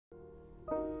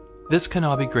This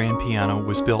Knabe grand piano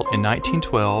was built in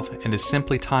 1912 and is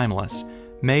simply timeless,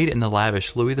 made in the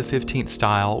lavish Louis XV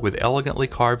style with elegantly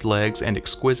carved legs and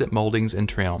exquisite moldings and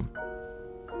trim.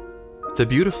 The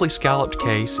beautifully scalloped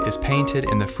case is painted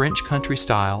in the French country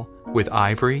style with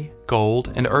ivory,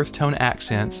 gold, and earth tone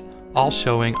accents, all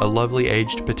showing a lovely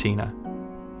aged patina.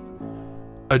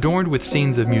 Adorned with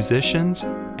scenes of musicians,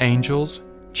 angels,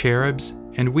 cherubs,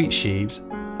 and wheat sheaves,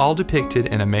 all depicted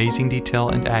in amazing detail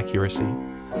and accuracy,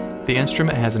 the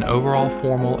instrument has an overall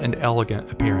formal and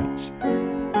elegant appearance.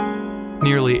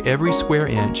 Nearly every square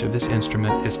inch of this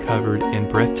instrument is covered in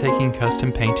breathtaking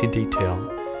custom painted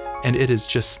detail, and it is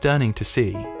just stunning to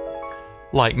see.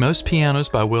 Like most pianos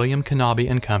by William Knabe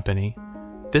and Company,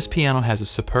 this piano has a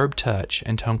superb touch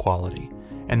and tone quality,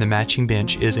 and the matching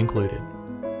bench is included.